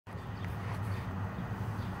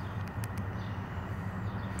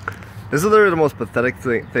This is literally the most pathetic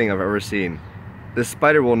thing I've ever seen. This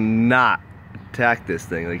spider will not attack this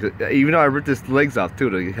thing. Like, even though I ripped its legs off too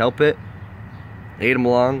to help it, ate him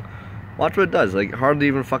along. Watch what it does. Like, hardly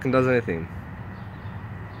even fucking does anything.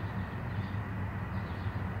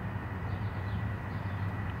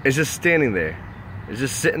 It's just standing there. It's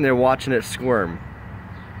just sitting there watching it squirm.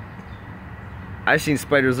 I've seen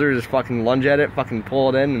spiders literally just fucking lunge at it, fucking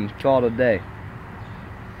pull it in, and call it a day.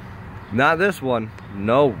 Not this one.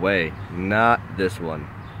 No way. Not this one.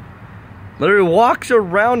 Literally walks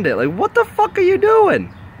around it. Like, what the fuck are you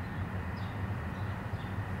doing?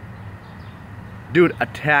 Dude,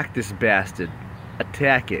 attack this bastard.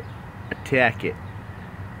 Attack it. Attack it.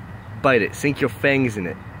 Bite it. Sink your fangs in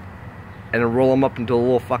it. And then roll them up into a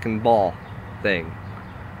little fucking ball thing.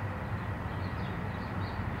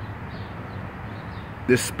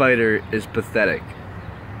 This spider is pathetic.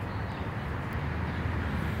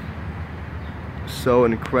 So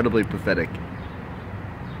incredibly pathetic.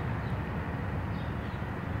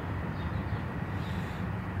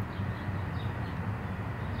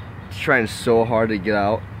 It's trying so hard to get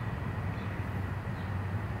out.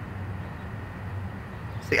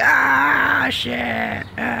 It's like, ah, shit,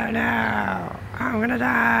 oh no, I'm gonna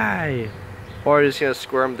die. Or you're just gonna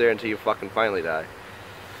squirm there until you fucking finally die.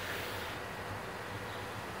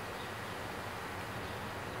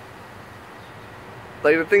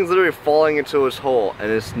 Like, the thing's literally falling into his hole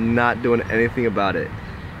and it's not doing anything about it.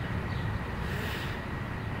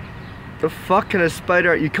 The fuck kind of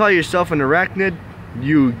spider? You call yourself an arachnid?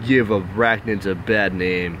 You give arachnids a bad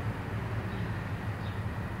name.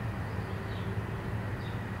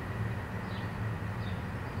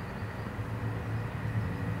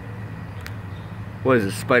 What is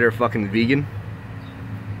this, spider fucking vegan?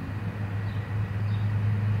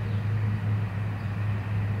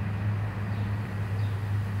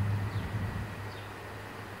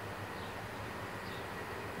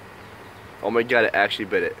 Oh my god, it actually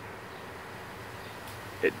bit it.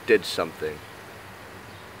 It did something.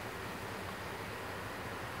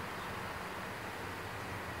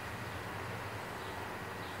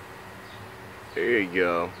 There you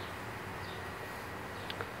go.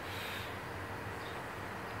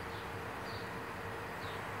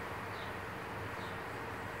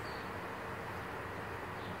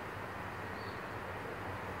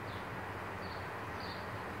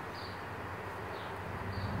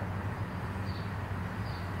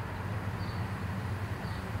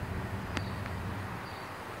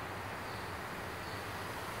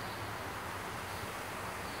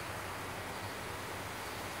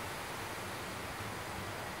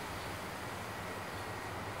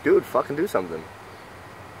 Dude, fucking do something.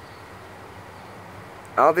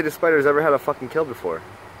 I don't think the spider's ever had a fucking kill before.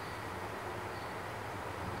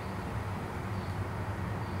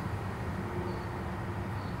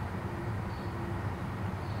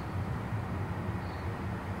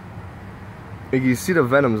 Like, you see the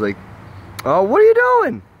venom's like, oh, what are you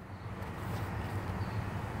doing?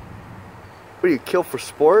 What do you kill for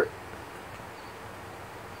sport?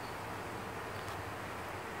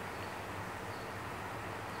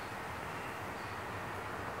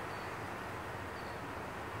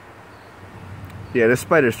 Yeah, this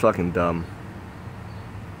spider's fucking dumb.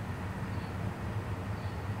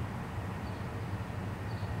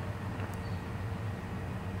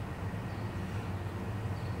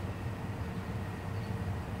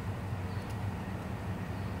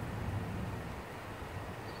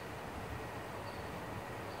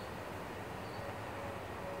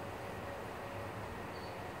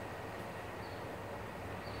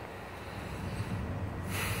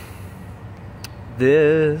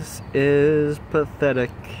 This is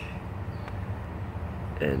pathetic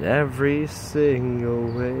in every single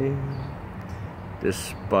way. This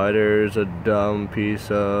spider's a dumb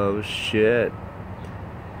piece of shit.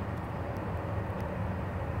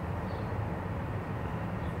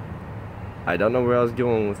 I don't know where I was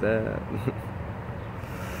going with that.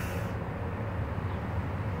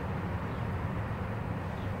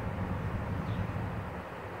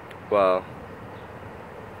 Wow.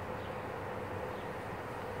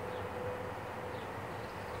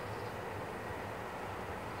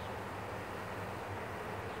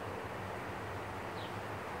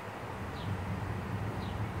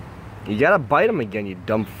 You gotta bite him again, you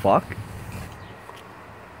dumb fuck.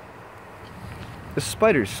 This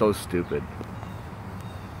spider's so stupid.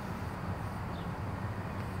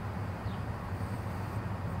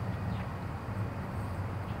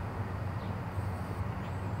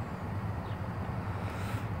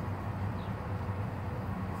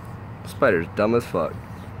 Spider's dumb as fuck.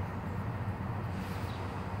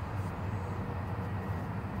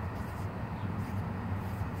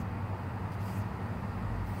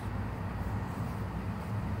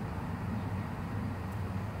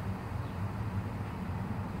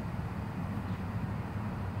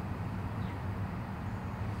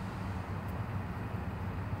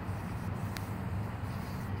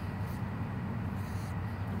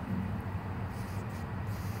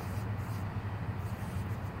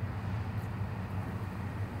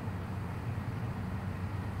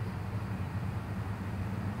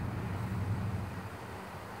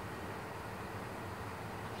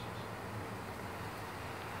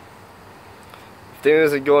 thing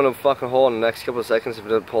is, it go in a fucking hole in the next couple of seconds. If it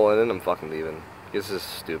doesn't pull in, I'm fucking leaving. This is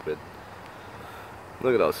stupid.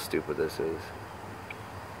 Look at how stupid this is.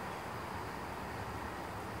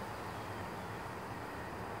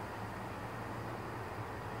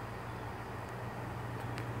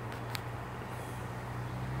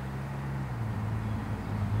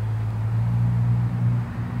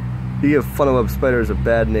 You give funnel web spiders a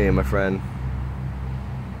bad name, my friend.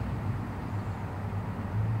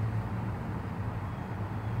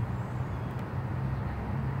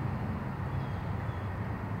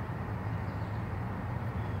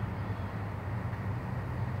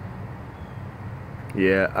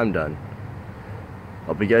 Yeah, I'm done.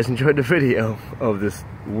 Hope you guys enjoyed the video of this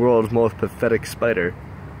world's most pathetic spider.